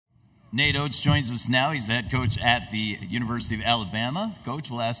Nate Oats joins us now. He's the head coach at the University of Alabama. Coach,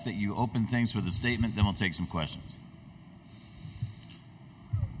 we'll ask that you open things with a statement, then we'll take some questions.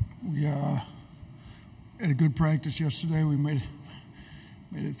 We had a good practice yesterday. We made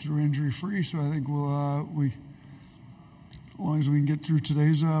it through injury-free, so I think as long as we can get through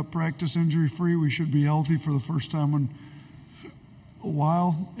today's practice injury-free, we should be healthy for the first time in a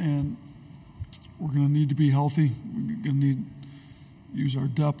while, and we're going to need to be healthy. We're going to need to use our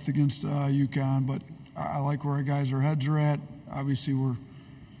depth against UCONN, but I like where our guys' heads are at. Obviously, we're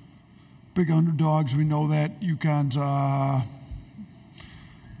big underdogs. We know that. UCONN's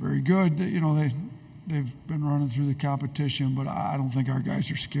very good. They've been running through the competition, but I don't think our guys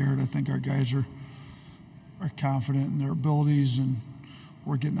are scared. I think our guys are confident in their abilities, and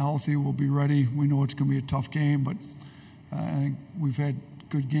we're getting healthy. We'll be ready. We know it's going to be a tough game, but I think we've had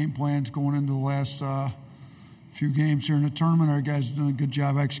good game plans going into the last few games here in the tournament. Our guys have done a good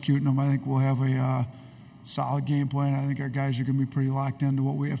job executing them. I think we'll have a solid game plan. I think our guys are going to be pretty locked into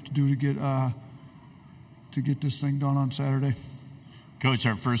what we have to do to get this thing done on Saturday. Coach,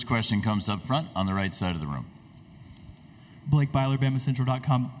 our first question comes up front on the right side of the room. Blake Byler,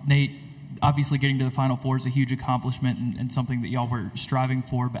 BamaCentral.com. Nate, obviously getting to the Final Four is a huge accomplishment and something that y'all were striving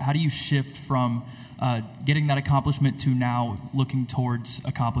for, but how do you shift from getting that accomplishment to now looking towards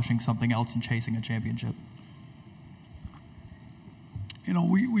accomplishing something else and chasing a championship?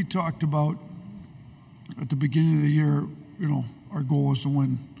 We talked about at the beginning of the year, our goal was to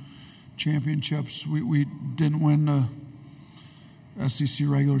win championships. We didn't win the SEC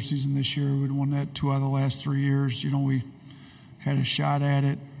regular season this year. We'd won that 2 out of the last 3 years. We had a shot at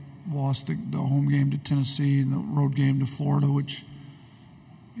it, lost the home game to Tennessee and the road game to Florida, which,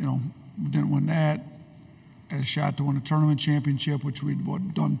 we didn't win that. Had a shot to win a tournament championship, which we'd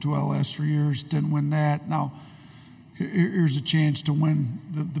done 2 out of the last 3 years. Didn't win that. Now, here's a chance to win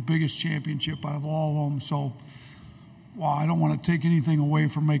the biggest championship out of all of them. So, while I don't want to take anything away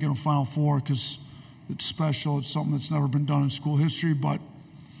from making a Final Four because it's special, it's something that's never been done in school history, but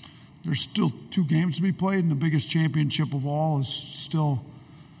there's still 2 games to be played, and the biggest championship of all is still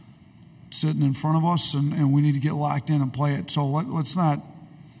sitting in front of us, and we need to get locked in and play it. So let's not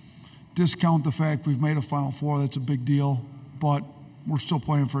discount the fact we've made a Final Four. That's a big deal, but we're still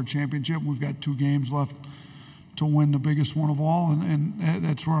playing for a championship. We've got 2 games left to win the biggest one of all, and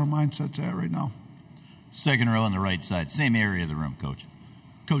that's where our mindset's at right now. Second row on the right side, same area of the room, Coach.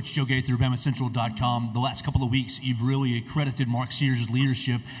 Coach Joe Gaither, BamaCentral.com. The last couple of weeks, you've really accredited Mark Sears'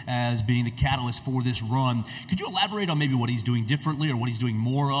 leadership as being the catalyst for this run. Could you elaborate on maybe what he's doing differently or what he's doing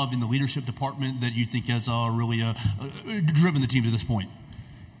more of in the leadership department that you think has really driven the team to this point?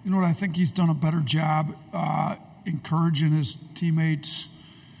 You know what? I think he's done a better job encouraging his teammates,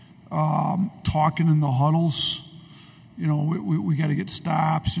 talking in the huddles. We got to get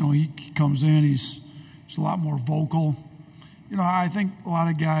stops. He comes in, he's a lot more vocal. I think a lot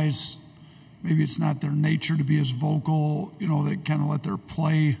of guys, maybe it's not their nature to be as vocal. They kind of let their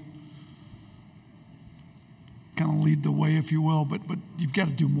play kind of lead the way, if you will. But you've got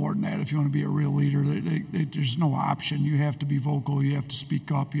to do more than that if you want to be a real leader. There's no option. You have to be vocal. You have to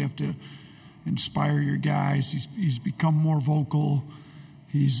speak up. You have to inspire your guys. He's become more vocal.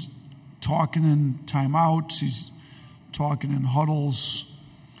 He's talking in timeouts. He's talking in huddles.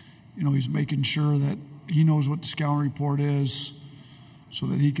 He's making sure that he knows what the scouting report is so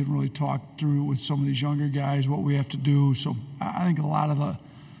that he can really talk through with some of these younger guys what we have to do. So I think a lot of the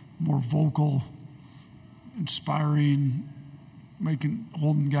more vocal, inspiring,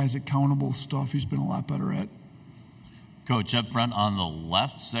 holding guys accountable stuff he's been a lot better at. Coach, up front on the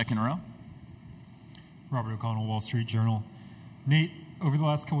left, second row. Robert O'Connell, Wall Street Journal. Nate, over the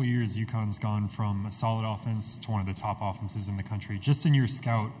last couple of years, UConn's gone from a solid offense to one of the top offenses in the country. Just in your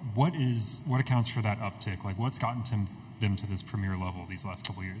scout, what accounts for that uptick? Like, what's gotten them to this premier level these last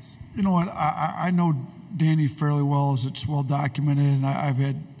couple of years? You know what? I know Danny fairly well, as it's well documented, and I've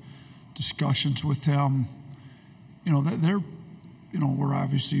had discussions with him. We're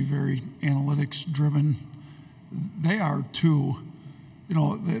obviously very analytics driven. They are too.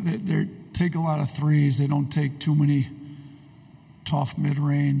 They take a lot of threes. They don't take too many tough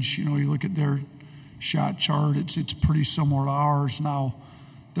mid-range. You look at their shot chart, it's pretty similar to ours. Now,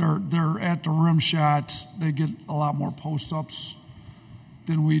 they're at the rim shots. They get a lot more post-ups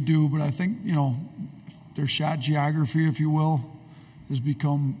than we do, but I think, their shot geography, if you will, has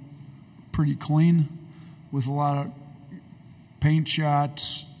become pretty clean with a lot of paint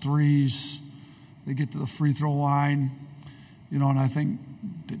shots, threes. They get to the free throw line, and I think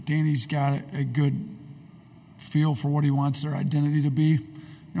that Danny's got a good feel for what he wants their identity to be.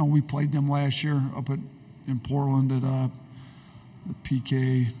 We played them last year up in Portland at the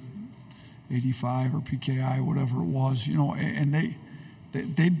PK 85 or PKI, whatever it was, and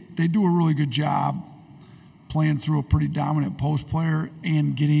they do a really good job playing through a pretty dominant post player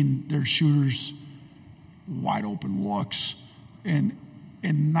and getting their shooters wide open looks and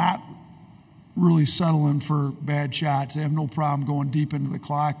not really settling for bad shots. They have no problem going deep into the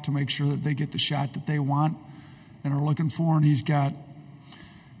clock to make sure that they get the shot that they want and are looking for, and he's got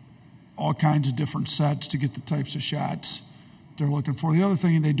all kinds of different sets to get the types of shots they're looking for. The other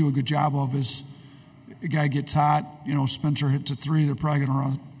thing they do a good job of is a guy gets hot, Spencer hits a three, they're probably going to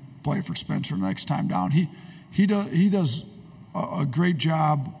run a play for Spencer next time down. He does a great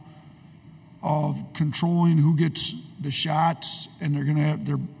job of controlling who gets the shots, and they're going to have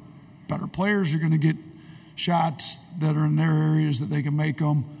their better players are going to get shots that are in their areas that they can make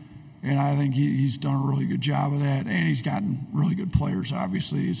them, and I think he's done a really good job of that, and he's gotten really good players.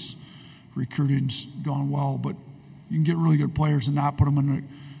 Obviously, his recruiting's gone well, but you can get really good players and not put them in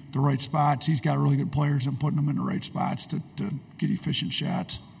the right spots. He's got really good players and putting them in the right spots to get efficient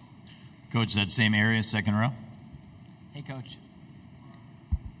shots. Coach, that same area, second row. Hey, Coach.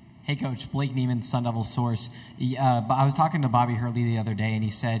 Blake Neiman, Sun Devil Source. I was talking to Bobby Hurley the other day, and he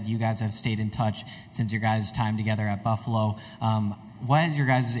said you guys have stayed in touch since your guys' time together at Buffalo. What has your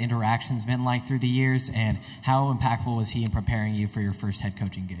guys' interactions been like through the years, and how impactful was he in preparing you for your first head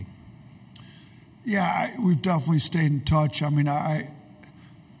coaching gig? Yeah, we've definitely stayed in touch. I mean, I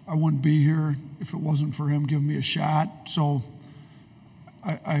wouldn't be here if it wasn't for him giving me a shot. So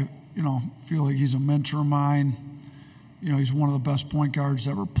I feel like he's a mentor of mine. He's one of the best point guards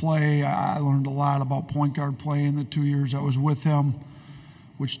to ever play. I learned a lot about point guard play in the 2 years I was with him,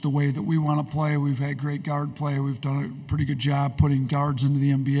 which the way that we want to play, we've had great guard play. We've done a pretty good job putting guards into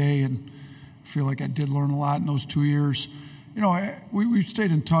the NBA, and I feel like I did learn a lot in those 2 years. We've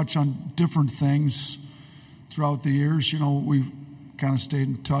stayed in touch on different things throughout the years. We've kind of stayed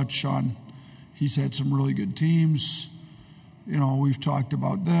in touch on he's had some really good teams. We've talked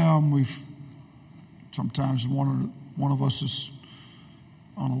about them. We've sometimes one of us is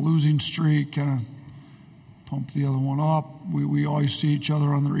on a losing streak, kind of pump the other one up. We always see each other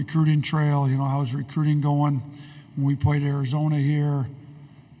on the recruiting trail. How's recruiting going? When we played Arizona here,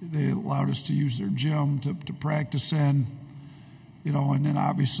 they allowed us to use their gym to practice in. And then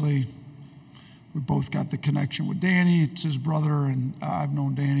obviously we both got the connection with Danny. It's his brother, and I've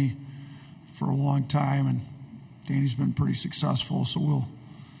known Danny for a long time, and Danny's been pretty successful, so we'll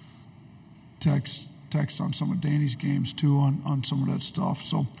text on some of Danny's games too on some of that stuff.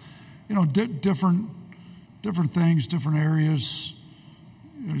 So, different things, different areas,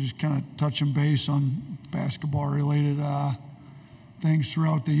 just kind of touching base on basketball-related things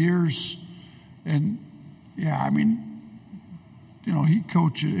throughout the years. And, yeah, I mean, him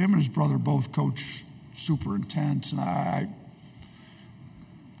and his brother both coach super intense, and I'm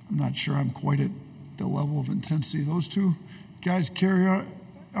not sure I'm quite at the level of intensity those two guys carry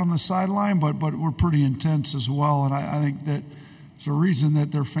on the sideline, but we're pretty intense as well, and I think that there's a reason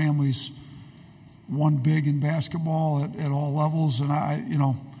that their families won big in basketball at all levels, and I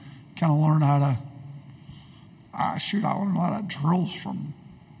kind of learned how to I learned a lot of drills from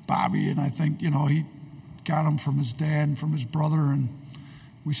Bobby, and I think he got them from his dad and from his brother, and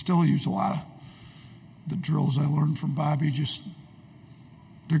we still use a lot of the drills I learned from Bobby. Just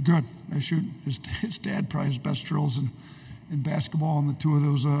they're good. They shoot his dad probably his best drills in basketball, and the two of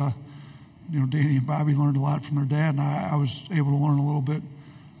those, Danny and Bobby learned a lot from their dad, and I was able to learn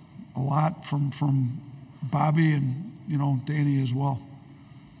a lot from Bobby and Danny as well.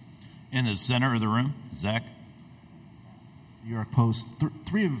 In the center of the room, Zach. New York Post.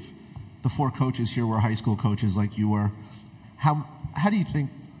 Three of the four coaches here were high school coaches like you were. How do you think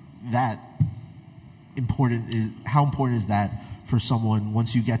that important is? How important is that for someone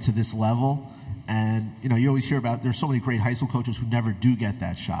once you get to this level? And you always hear about there's so many great high school coaches who never do get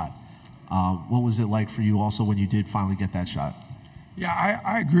that shot. What was it like for you also when you did finally get that shot? Yeah,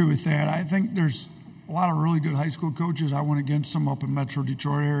 I agree with that. I think there's a lot of really good high school coaches. I went against them up in Metro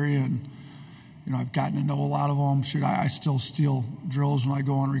Detroit area, and I've gotten to know a lot of them. I still steal drills when I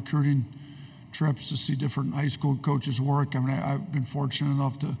go on recruiting trips to see different high school coaches work. I mean, I've been fortunate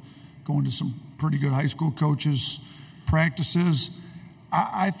enough to go into some pretty good high school coaches' practices.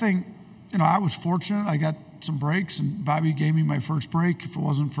 I think, I was fortunate. I got some breaks, and Bobby gave me my first break. If it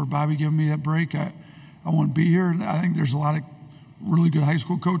wasn't for Bobby giving me that break, I wouldn't be here. And I think there's a lot of really good high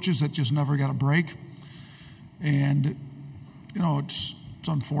school coaches that just never got a break. And, it's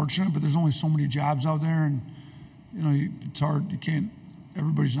unfortunate, but there's only so many jobs out there, and, it's hard.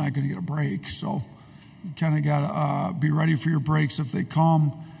 Everybody's not going to get a break. So you kind of got to be ready for your breaks if they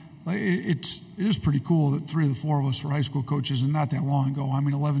come. it is pretty cool that 3 of the 4 of us were high school coaches, and not that long ago. I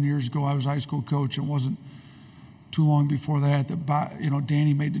mean, 11 years ago I was a high school coach, and it wasn't too long before that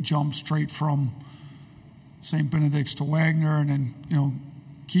Danny made the jump straight from St. Benedict's to Wagner, and then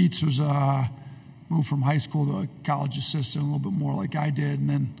Keats was moved from high school to a college assistant a little bit more like I did, and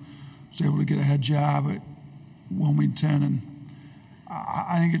then was able to get a head job at Wilmington. And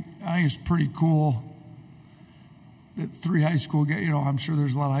I think it's pretty cool that 3 high school guys, I'm sure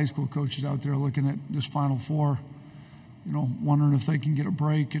there's a lot of high school coaches out there looking at this Final Four, wondering if they can get a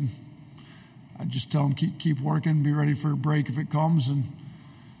break. And I just tell them keep working, be ready for a break if it comes. And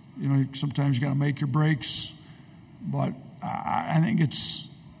sometimes you got to make your breaks. But I think it's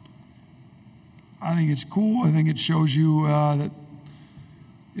cool. I think it shows you that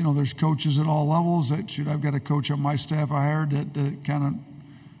there's coaches at all levels. I've got a coach on my staff I hired that kind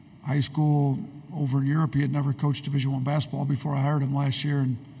of high school over in Europe. He had never coached Division I basketball before I hired him last year,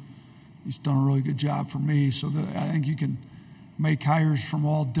 and he's done a really good job for me. So I think you can make hires from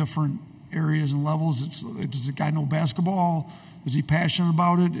all different areas and levels. Does the guy know basketball? Is he passionate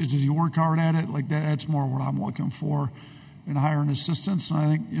about it? Does he work hard at it? Like that's more what I'm looking for in hiring assistants. And I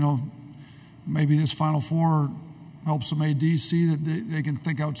think maybe this Final Four helps some ADs see that they can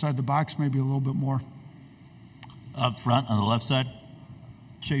think outside the box maybe a little bit more. Up front on the left side.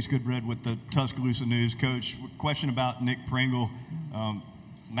 Chase Goodred with the Tuscaloosa News. Coach, question about Nick Pringle.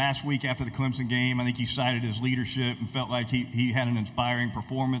 Last week after the Clemson game, I think you cited his leadership and felt like he had an inspiring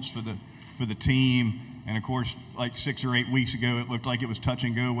performance for the team. And, of course, like 6 or 8 weeks ago, it looked like it was touch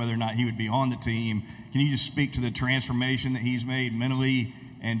and go whether or not he would be on the team. Can you just speak to the transformation that he's made mentally,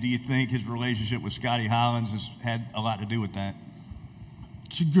 and do you think his relationship with Scotty Hollins has had a lot to do with that?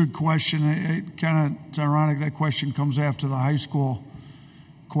 It's a good question. It's ironic that question comes after the high school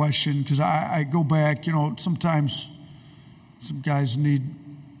question, because I go back, sometimes some guys need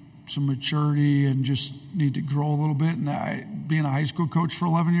some maturity and just need to grow a little bit. And being a high school coach for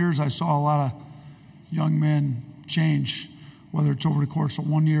 11 years, I saw a lot of young men change, whether it's over the course of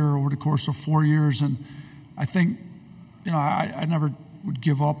 1 year or over the course of 4 years. And I think, I never would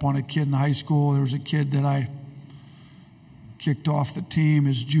give up on a kid in high school. There was a kid that I kicked off the team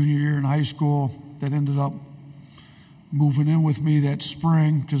his junior year in high school that ended up moving in with me that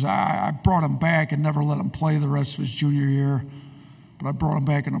spring, because I brought him back and never let him play the rest of his junior year. But I brought him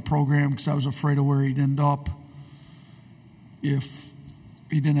back in the program because I was afraid of where he'd end up if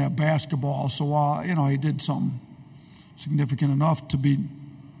he didn't have basketball. So while, he did something significant enough to be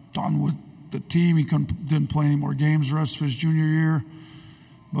done with the team, he didn't play any more games the rest of his junior year.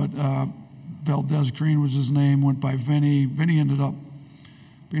 But Valdez Green was his name, went by Vinny. Vinny ended up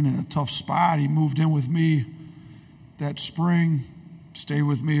being in a tough spot. He moved in with me that spring, stayed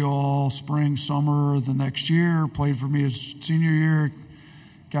with me all spring, summer, the next year, played for me his senior year,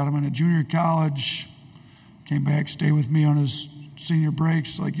 got him into junior college, came back, stayed with me on his senior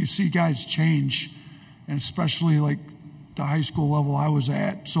breaks. Like, you see guys change, and especially like the high school level I was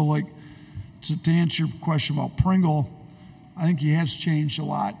at. So like, to answer your question about Pringle, I think he has changed a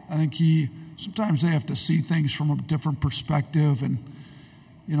lot. I think sometimes they have to see things from a different perspective. And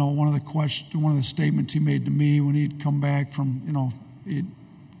one of the statements he made to me when he'd come back from, he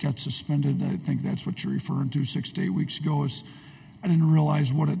got suspended, I think that's what you're referring to, 6 to 8 weeks ago, is I didn't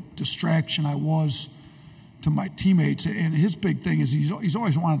realize what a distraction I was to my teammates. And his big thing is he's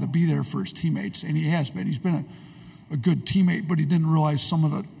always wanted to be there for his teammates, and he has been. He's been a good teammate, but he didn't realize some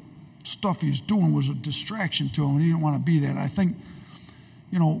of the stuff he was doing was a distraction to him, and he didn't want to be there. And I think,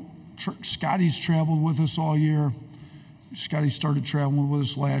 Scotty's traveled with us all year. Scotty started traveling with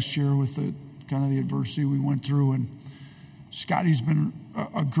us last year with the kind of the adversity we went through, and Scotty's been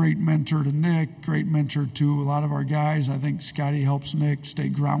a great mentor to Nick, great mentor to a lot of our guys. I think Scotty helps Nick stay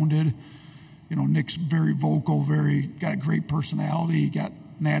grounded. Nick's very vocal, got a great personality, got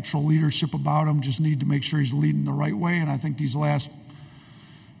natural leadership about him, just need to make sure he's leading the right way. And I think these last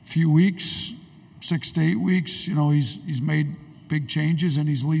few weeks, 6 to 8 weeks, he's made big changes and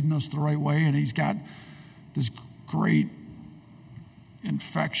he's leading us the right way, and he's got this great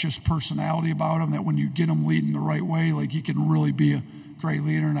infectious personality about him that when you get him leading the right way, like, he can really be a great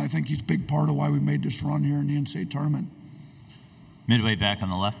leader. And I think he's a big part of why we made this run here in the NCAA tournament. Midway back on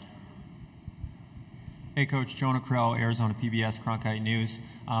the left. Hey, Coach. Jonah Krell, Arizona PBS Cronkite News.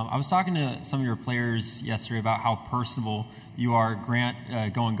 I was talking to some of your players yesterday about how personable you are.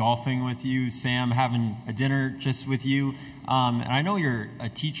 Grant going golfing with you, Sam having a dinner just with you. And I know you're a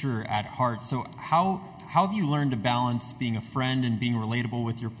teacher at heart, so how have you learned to balance being a friend and being relatable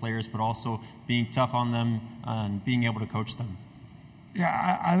with your players, but also being tough on them and being able to coach them?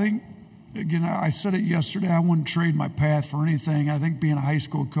 Yeah, I think again, I said it yesterday, I wouldn't trade my path for anything. I think being a high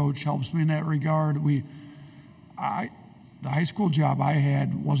school coach helps me in that regard. The high school job I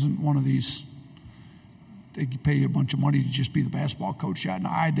had wasn't one of these, they pay you a bunch of money to just be the basketball coach. No,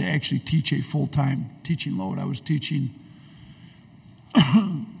 I had to actually teach a full-time teaching load. I was teaching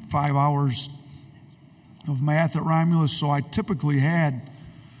 5 hours of math at Romulus, so I typically had,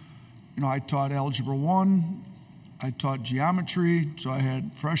 I taught Algebra 1, I taught geometry, so I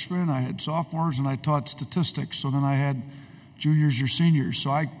had freshmen, I had sophomores, and I taught statistics. So then I had juniors or seniors.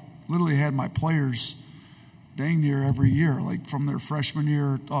 So I literally had my players dang near every year, like from their freshman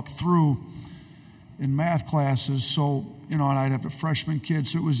year up through in math classes. So, and I'd have the freshman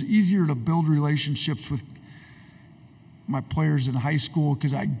kids. So it was easier to build relationships with my players in high school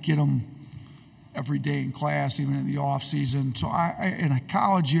because I get them every day in class, even in the off season. So in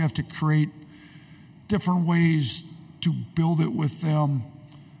college, you have to create different ways to build it with them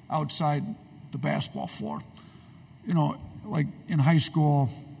outside the basketball floor. Like in high school,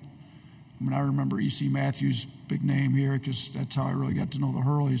 I remember E.C. Matthews, big name here, because that's how I really got to know the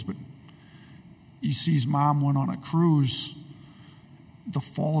Hurleys. But E.C.'s mom went on a cruise the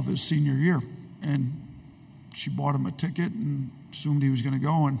fall of his senior year, and she bought him a ticket and assumed he was going to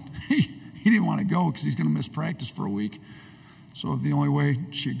go, and he didn't want to go because he's going to miss practice for a week. So the only way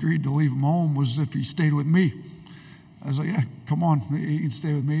she agreed to leave him home was if he stayed with me. I was like, yeah, come on, he can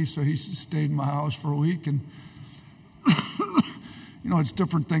stay with me. So he stayed in my house for a week, and it's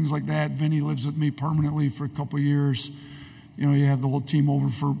different things like that. Vinny lives with me permanently for a couple of years. You have the whole team over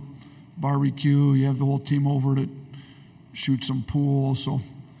for barbecue. You have the whole team over to shoot some pool. So,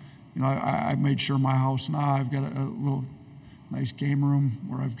 I made sure my house now, I've got a little nice game room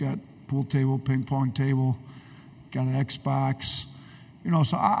where I've got pool table, ping pong table, got an Xbox.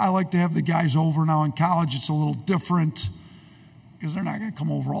 So I like to have the guys over. Now in college, it's a little different because they're not going to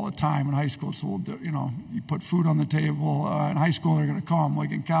come over all the time. In high school, it's a little, you put food on the table. In high school, they're going to come.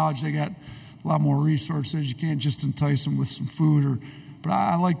 Like in college, they got a lot more resources. You can't just entice them with some food. But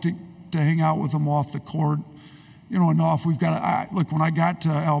I like to hang out with them off the court. Enough. We've got look, when I got to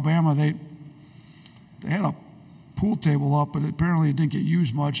Alabama, they had a pool table up, but apparently it didn't get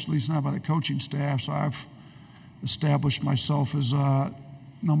used much, at least not by the coaching staff. So I've established myself as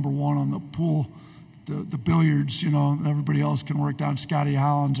number one on the pool, the billiards. Everybody else can work down. Scotty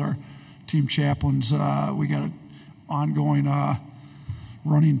Hollins, our team chaplains. We got an ongoing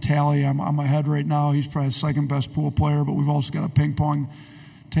running tally. I'm on my head right now. He's probably the second best pool player, but we've also got a ping pong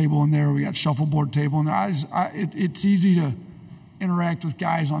table in there. We got shuffleboard table in there. It's easy to interact with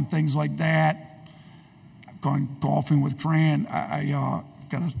guys on things like that. I've gone golfing with Grant. I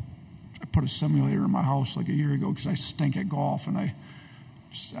put a simulator in my house like a year ago because I stink at golf, and I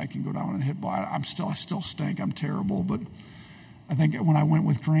can go down and hit ball. I still stink. I'm terrible, but I think when I went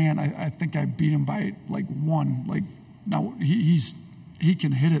with Grant, I think I beat him by like one. Like now he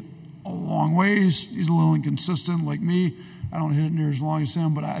can hit it a long ways. He's a little inconsistent like me. I don't hit it near as long as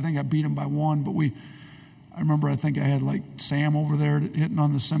him, but I think I beat him by one. But I remember I think I had like Sam over there hitting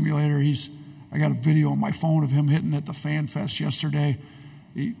on the simulator. I got a video on my phone of him hitting at the Fan Fest yesterday.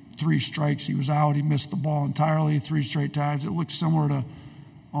 3 strikes, he was out. He missed the ball entirely 3 straight times. It looked similar to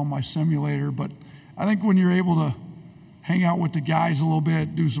on my simulator. But I think when you're able to hang out with the guys a little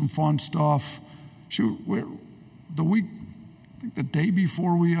bit, do some fun stuff. Shoot, I think the day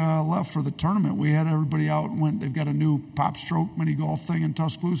before we left for the tournament, we had everybody out and went. They've got a new Pop Stroke mini golf thing in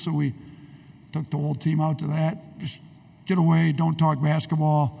Tuscaloosa. We took the whole team out to that. Just get away, don't talk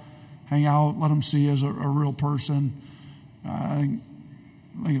basketball, hang out, let them see you as a real person. I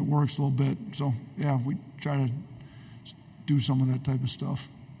think it works a little bit. So, yeah, we try to do some of that type of stuff.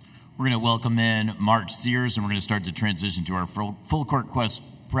 We're going to welcome in Mark Sears, and we're going to start to transition to our full court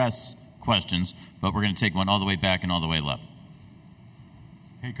press questions, but we're going to take one all the way back and all the way left.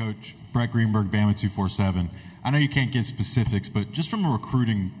 Hey, Coach. Brett Greenberg, Bama 247. I know you can't give specifics, but just from a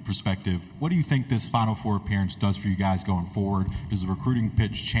recruiting perspective, what do you think this Final Four appearance does for you guys going forward? Does the recruiting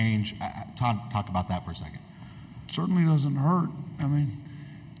pitch change? Talk about that for a second. It certainly doesn't hurt. I mean,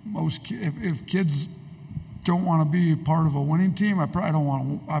 if kids don't want to be a part of a winning team, I probably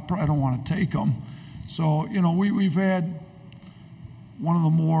don't want to take them. So we've had one of the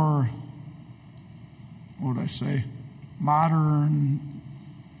more, what would I say, modern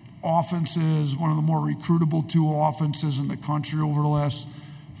offenses, one of the more recruitable 2 offenses in the country over the last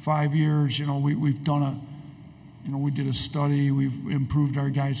 5 years. We've done we did a study. We've improved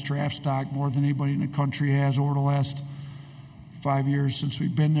our guys' draft stock more than anybody in the country has over the last 5 years since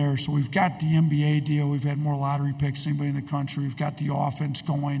we've been there. So we've got the NBA deal. We've had more lottery picks than anybody in the country. We've got the offense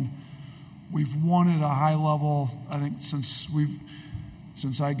going. We've won at a high level, I think, since we've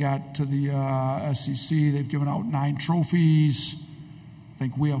since I got to the SEC, they've given out 9 trophies. I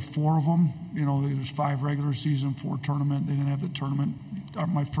think we have 4 of them. You know, there's 5 regular season, 4 tournament. They didn't have the tournament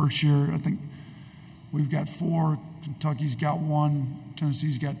my first year. I think we've got 4. Kentucky's got 1.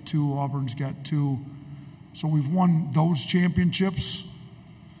 Tennessee's got 2. Auburn's got 2. So we've won those championships.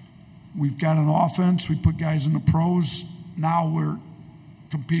 We've got an offense. We put guys in the pros. Now we're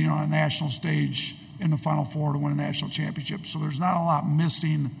competing on a national stage in the Final Four to win a national championship. So there's not a lot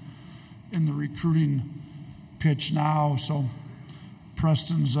missing in the recruiting pitch now. So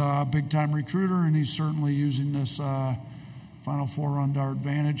Preston's a big-time recruiter, and he's certainly using this Final Four run to our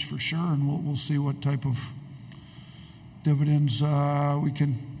advantage for sure, and we'll see what type of dividends we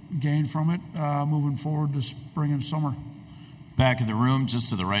can gain from it moving forward to spring and summer. Back of the room, just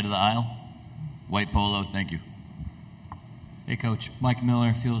to the right of the aisle. White polo, thank you. Hey, Coach. Mike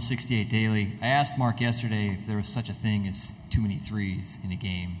Miller, Field of 68 Daily. I asked Mark yesterday if there was such a thing as too many threes in a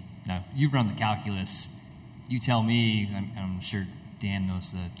game. Now, you've run the calculus. You tell me, I'm sure Dan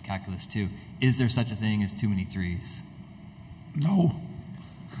knows the calculus too. Is there such a thing as too many threes? No.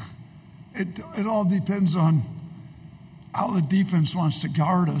 It all depends on how the defense wants to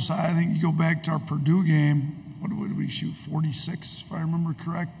guard us. I think you go back to our Purdue game, what did we shoot, 46, if I remember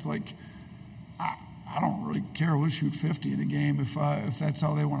correct? Like, I don't really care. We'll shoot 50 in a game if that's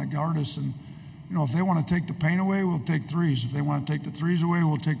how they want to guard us. And, you know, if they want to take the paint away, we'll take threes. If they want to take the threes away,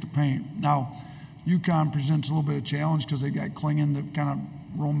 we'll take the paint. Now, UCONN presents a little bit of challenge because they've got Klingon that kind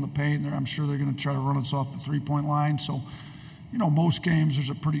of roam the paint. I'm sure they're going to try to run us off the three-point line. So, you know, most games there's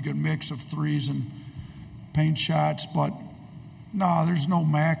a pretty good mix of threes and paint shots. But, no, there's no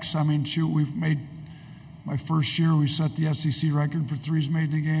max. I mean, shoot, we've made – my first year, we set the SEC record for threes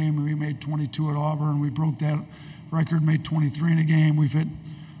made in a game. We made 22 at Auburn. We broke that record, made 23 in a game. We've hit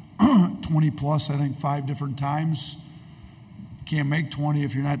 20 plus, I think, 5 different times. Can't make 20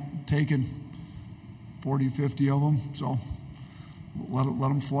 if you're not taking 40, 50 of them. So let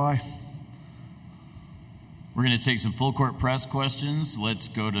them fly. We're going to take some full court press questions. Let's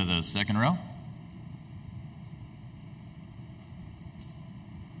go to the second row.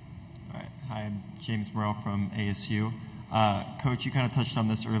 Hi, I'm James Morrell from ASU. Coach, you kind of touched on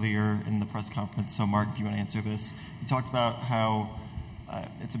this earlier in the press conference, so Mark, if you want to answer this. You talked about how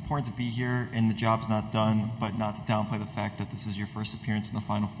it's important to be here and the job's not done, but not to downplay the fact that this is your first appearance in the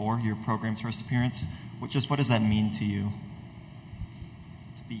Final Four, your program's first appearance. What does that mean to you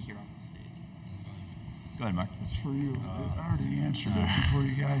to be here on the stage? Go ahead, Mark. It's for you. I already answered it before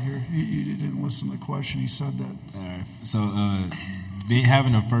you got here. You didn't listen to the question. He said that. All right. So,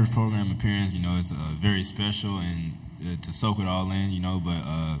 having a first program appearance, you know, it's very special and to soak it all in, you know. But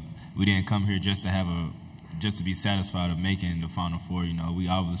we didn't come here just to be satisfied of making the Final Four. You know, we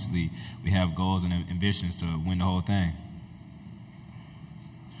have goals and ambitions to win the whole thing.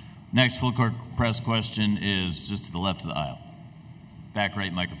 Next full court press question is just to the left of the aisle. Back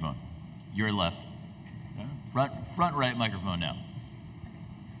right microphone. Your left. Front right microphone now.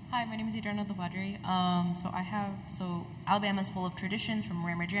 Hi, my name is Adriana Wadri. So Alabama's full of traditions from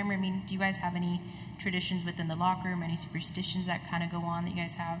Rammer Jammer. I mean, do you guys have any traditions within the locker room, any superstitions that kind of go on that you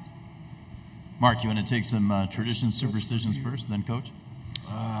guys have? Mark, you want to take some traditions, superstitions first, then Coach?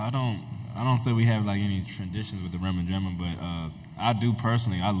 I don't say we have like any traditions with the Rammer Jammer, but I do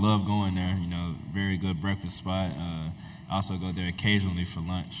personally. I love going there. You know, very good breakfast spot. I also go there occasionally for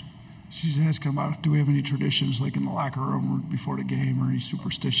lunch. She's asking about, do we have any traditions like in the locker room or before the game, or any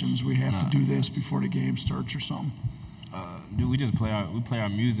superstitions we have to do this before the game starts or something? Dude, we just play our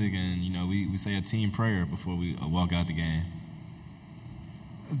music, and you know we say a team prayer before we walk out the game.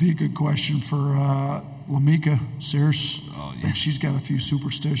 It'd be a good question for Lamika Sears. Oh, yeah. I think she's got a few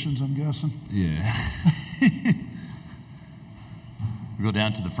superstitions, I'm guessing. Yeah. We go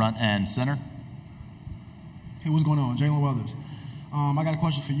down to the front and center. Hey, what's going on? Jalen Weathers. I got a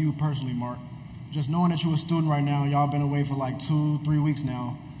question for you personally, Mark. Just knowing that you're a student right now, y'all been away for like 2-3 weeks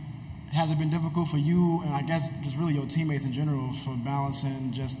now. Has it been difficult for you, and I guess just really your teammates in general, for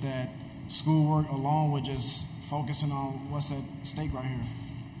balancing just that schoolwork along with just focusing on what's at stake right here?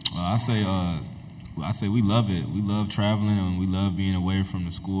 I say we love it. We love traveling, and we love being away from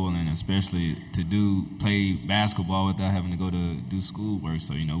the school, and especially to play basketball without having to go to do schoolwork.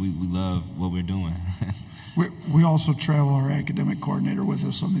 So, you know, we love what we're doing. We also travel our academic coordinator with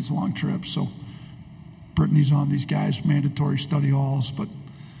us on these long trips. So Brittany's on these guys' mandatory study halls, but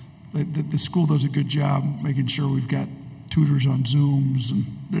the school does a good job making sure we've got tutors on Zooms, and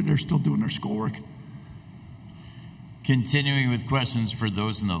they're still doing their schoolwork. Continuing with questions for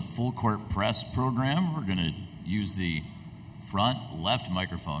those in the full court press program, we're going to use the front left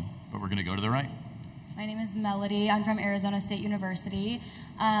microphone, but we're going to go to the right. My My name is Melody. I'm from Arizona State University.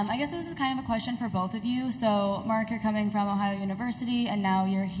 I guess this is kind of a question for both of you. So, Mark, you're coming from Ohio University, and now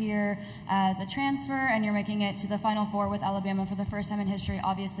you're here as a transfer, and you're making it to the Final Four with Alabama for the first time in history.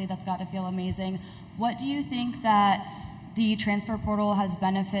 Obviously, that's got to feel amazing. What do you think that the transfer portal has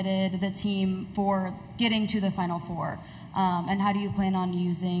benefited the team for getting to the Final Four? And how do you plan on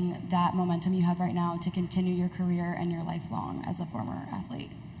using that momentum you have right now to continue your career and your lifelong as a former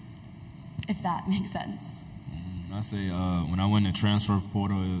athlete? If that makes sense. I say when I went to transfer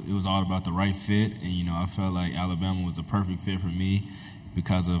portal, it was all about the right fit, and I felt like Alabama was a perfect fit for me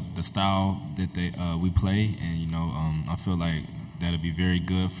because of the style that we play, and I feel like that'll be very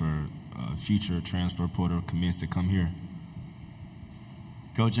good for future transfer portal commits to come here.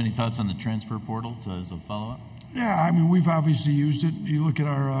 Coach, any thoughts on the transfer portal as a follow-up? Yeah, I mean, we've obviously used it. You look at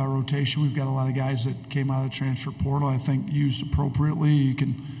our rotation, we've got a lot of guys that came out of the transfer portal, I think, used appropriately. You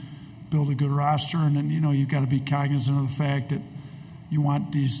can build a good roster, and then, you've got to be cognizant of the fact that you want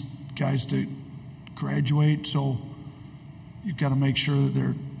these guys to graduate, so you've got to make sure that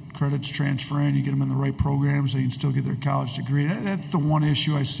their credits transfer in, you get them in the right programs, so you can still get their college degree. That's the one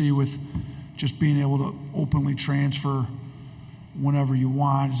issue I see with just being able to openly transfer whenever you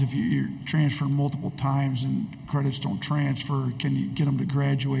want, is if you're transferring multiple times and credits don't transfer, can you get them to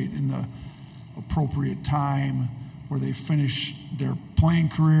graduate in the appropriate time where they finish their playing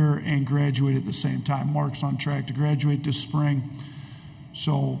career and graduate at the same time? Mark's on track to graduate this spring.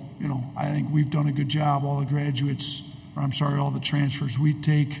 So, I think we've done a good job. All the all the transfers we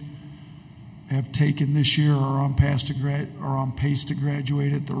have taken this year are on pace to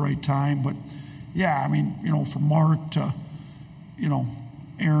graduate at the right time. But, yeah, I mean, from Mark to,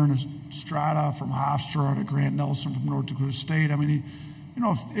 Aaron Estrada from Hofstra to Grant Nelson from North Dakota State. I mean,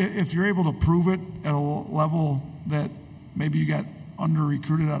 if you're able to prove it at a level that maybe you got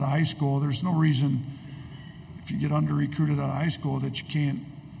under-recruited out of high school, there's no reason if you get under-recruited out of high school that you can't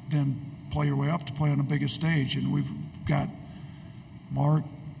then play your way up to play on the biggest stage. And we've got Mark,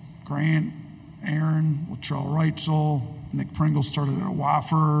 Grant, Aaron, Latrell Reitzel, Nick Pringle started at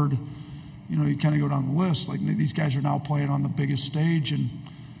Wofford. You kind of go down the list. Like, these guys are now playing on the biggest stage, and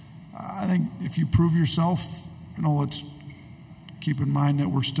I think if you prove yourself, let's keep in mind that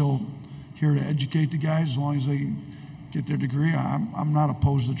we're still here to educate the guys as long as they get their degree. I'm not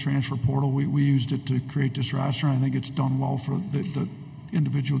opposed to the transfer portal. We used it to create this roster, and I think it's done well for the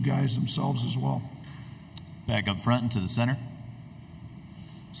individual guys themselves as well. Back up front and to the center.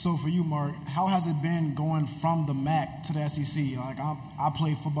 So for you, Mark, how has it been going from the MAC to the SEC? Like, I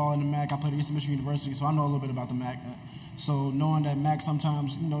played football in the MAC. I played at Eastern Michigan University, so I know a little bit about the MAC. So knowing that MAC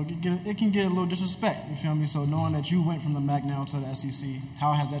sometimes, it can get a little disrespect, you feel me? So knowing that you went from the MAC now to the SEC,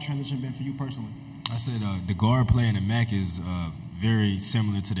 how has that transition been for you personally? I said the guard play in the MAC is very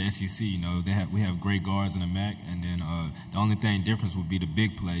similar to the SEC. We have great guards in the MAC, and then the only difference would be the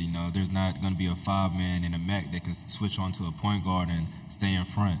big play. There's not going to be a 5-man in the MAC that can switch onto a point guard and stay in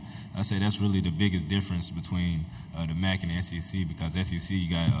front. I say that's really the biggest difference between the MAC and the SEC, because SEC you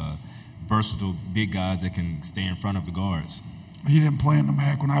got versatile big guys that can stay in front of the guards. He didn't play in the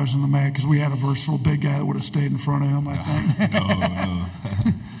MAC when I was in the MAC because we had a versatile big guy that would have stayed in front of him, I think. No.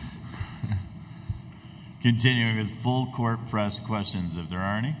 Continuing with full court press questions, if there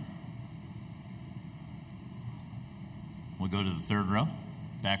are any. We'll go to the third row.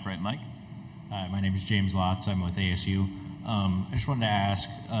 Back right, Mike. Hi, my name is James Lotz. I'm with ASU. I just wanted to ask,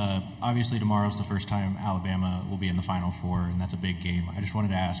 obviously tomorrow's the first time Alabama will be in the Final Four, and that's a big game. I just wanted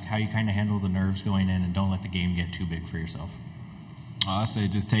to ask how you kind of handle the nerves going in and don't let the game get too big for yourself. I say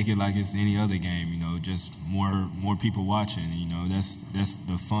just take it like it's any other game, just more people watching. That's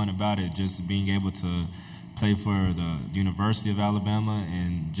the fun about it, just being able to play for the University of Alabama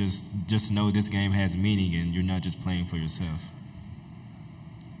and just know this game has meaning and you're not just playing for yourself.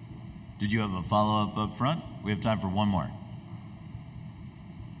 Did you have a follow-up up front? We have time for one more.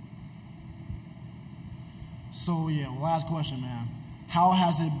 So, last question, man. How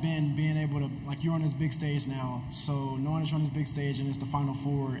has it been being able to, like, you're on this big stage now, so knowing that you're on this big stage and it's the Final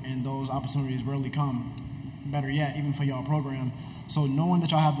Four and those opportunities rarely come, better yet, even for y'all program. So knowing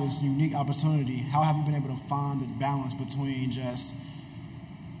that y'all have this unique opportunity, how have you been able to find the balance between just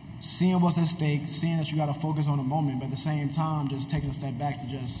seeing what's at stake, seeing that you got to focus on the moment, but at the same time just taking a step back to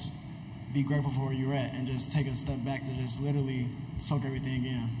just be grateful for where you're at and just take a step back to just literally soak everything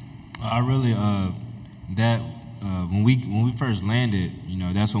in? I really, when we first landed,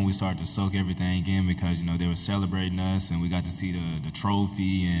 that's when we started to soak everything in because, they were celebrating us and we got to see the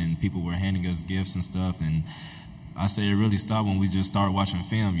trophy and people were handing us gifts and stuff. And I say it really stopped when we just started watching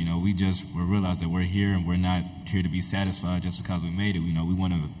film. We realized that we're here and we're not here to be satisfied just because we made it. We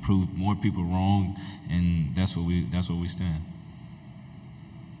want to prove more people wrong, and that's what we stand.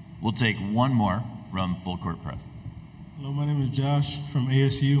 We'll take one more from Full Court Press. Hello, my name is Josh from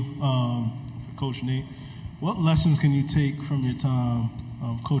ASU. For Coach Nate, what lessons can you take from your time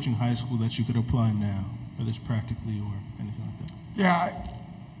coaching high school that you could apply now, whether it's practically or anything like that? Yeah,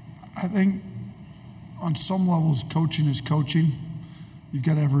 I think on some levels, coaching is coaching. You've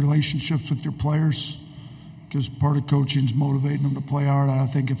got to have relationships with your players because part of coaching is motivating them to play hard. I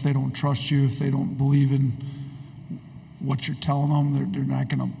think if they don't trust you, if they don't believe in what you're telling them, they're not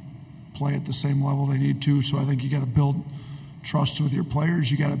going to play at the same level they need to. So I think you got to build trust with your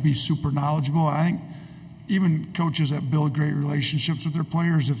players. You got to be super knowledgeable. I think even coaches that build great relationships with their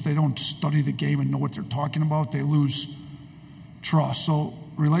players, if they don't study the game and know what they're talking about, they lose trust. So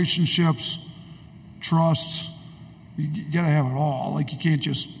relationships, trusts, you got to have it all. Like you can't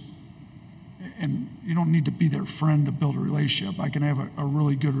just, and you don't need to be their friend to build a relationship. I can have a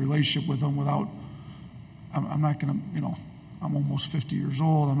really good relationship with them without, I'm not going to, I'm almost 50 years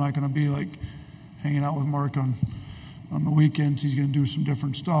old. I'm not going to be like hanging out with Mark on the weekends. He's going to do some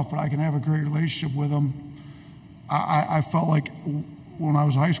different stuff, but I can have a great relationship with him. I felt like when I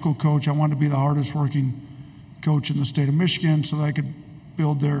was a high school coach, I wanted to be the hardest working coach in the state of Michigan so that I could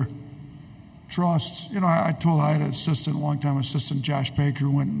build their trust. I had an assistant, a long-time assistant, Josh Baker,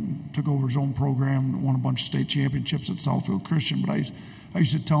 who went and took over his own program and won a bunch of state championships at Southfield Christian. But I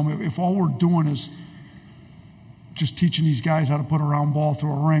used to tell him, if all we're doing is just teaching these guys how to put a round ball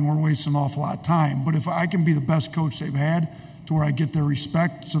through a ring, we're wasting an awful lot of time. But if I can be the best coach they've had to where I get their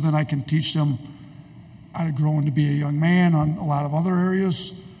respect, so then I can teach them how to grow into be a young man on a lot of other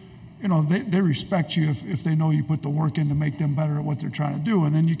areas, they respect you if they know you put the work in to make them better at what they're trying to do.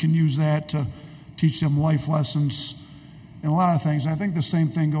 And then you can use that to teach them life lessons and a lot of things. I think the same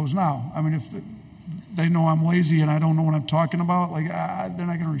thing goes now. I mean, if they know I'm lazy and I don't know what I'm talking about, they're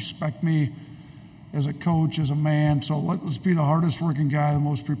not going to respect me as a coach, as a man. So let's be the hardest working guy, the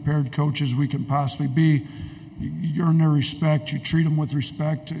most prepared coaches we can possibly be. You earn their respect. You treat them with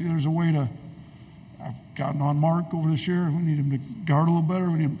respect. There's a way to, I've gotten on Mark over this year. We need him to guard a little better.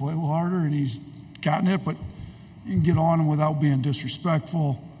 We need him to play a little harder, and he's gotten it. But you can get on him without being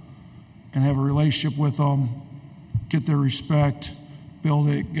disrespectful and have a relationship with them, get their respect, build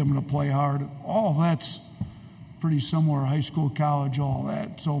it, get them to play hard. All of that's pretty similar, high school, college, all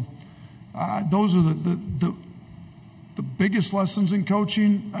that. So those are the biggest lessons in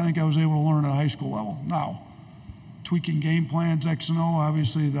coaching I think I was able to learn at a high school level. Now, tweaking game plans, X and O,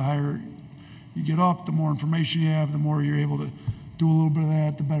 obviously the higher you get up, the more information you have, the more you're able to do a little bit of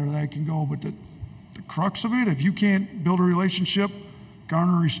that, the better that can go. But the crux of it, if you can't build a relationship,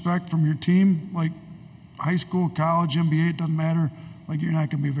 garner respect from your team, like high school, college, NBA, it doesn't matter, you're not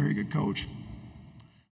going to be a very good coach.